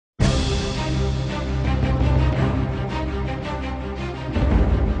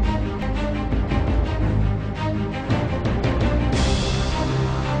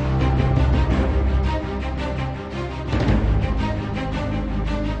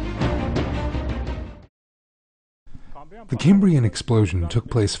The Cambrian explosion took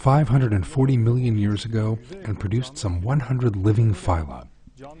place 540 million years ago and produced some 100 living phyla.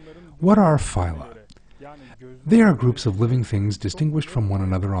 What are phyla? They are groups of living things distinguished from one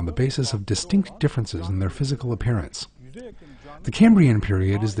another on the basis of distinct differences in their physical appearance. The Cambrian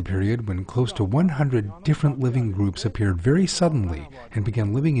period is the period when close to 100 different living groups appeared very suddenly and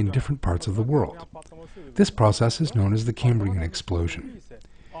began living in different parts of the world. This process is known as the Cambrian explosion.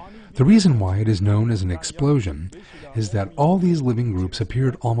 The reason why it is known as an explosion is that all these living groups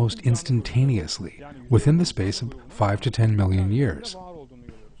appeared almost instantaneously, within the space of 5 to 10 million years.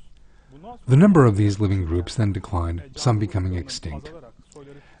 The number of these living groups then declined, some becoming extinct.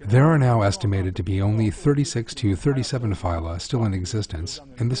 There are now estimated to be only 36 to 37 phyla still in existence,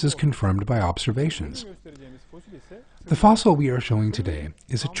 and this is confirmed by observations. The fossil we are showing today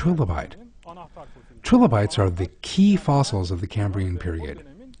is a trilobite. Trilobites are the key fossils of the Cambrian period.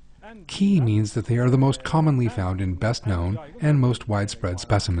 Key means that they are the most commonly found and best known and most widespread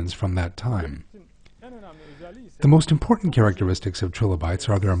specimens from that time. The most important characteristics of trilobites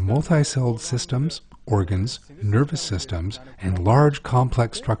are their multi-celled systems, organs, nervous systems, and large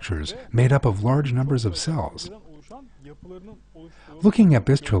complex structures made up of large numbers of cells. Looking at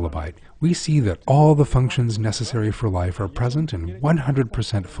this trilobite, we see that all the functions necessary for life are present and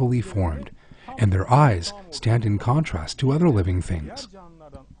 100% fully formed, and their eyes stand in contrast to other living things.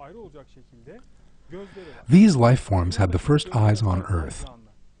 These life forms had the first eyes on Earth.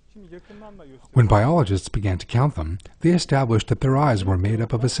 When biologists began to count them, they established that their eyes were made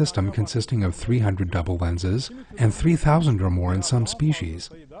up of a system consisting of 300 double lenses and 3,000 or more in some species.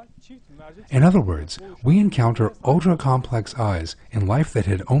 In other words, we encounter ultra-complex eyes in life that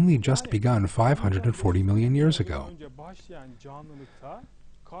had only just begun 540 million years ago.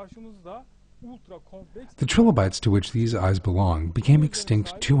 The trilobites to which these eyes belong became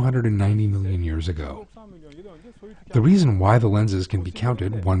extinct 290 million years ago. The reason why the lenses can be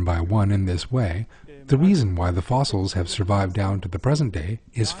counted one by one in this way, the reason why the fossils have survived down to the present day,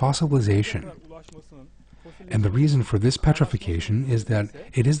 is fossilization. And the reason for this petrification is that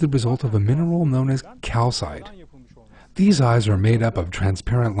it is the result of a mineral known as calcite. These eyes are made up of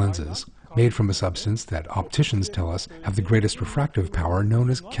transparent lenses, made from a substance that opticians tell us have the greatest refractive power, known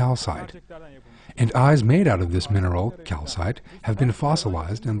as calcite. And eyes made out of this mineral, calcite, have been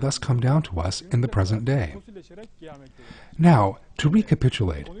fossilized and thus come down to us in the present day. Now, to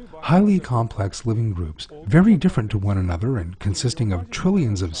recapitulate, highly complex living groups, very different to one another and consisting of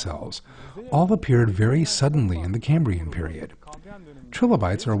trillions of cells, all appeared very suddenly in the Cambrian period.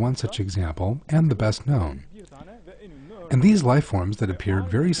 Trilobites are one such example, and the best known. And these life forms that appeared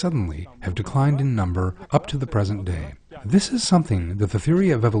very suddenly have declined in number up to the present day. This is something that the theory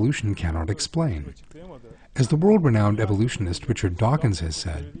of evolution cannot explain. As the world-renowned evolutionist Richard Dawkins has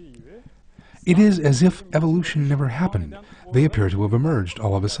said, "It is as if evolution never happened. They appear to have emerged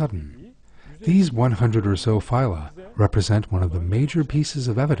all of a sudden." These 100 or so phyla represent one of the major pieces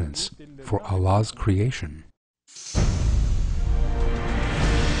of evidence for Allah's creation.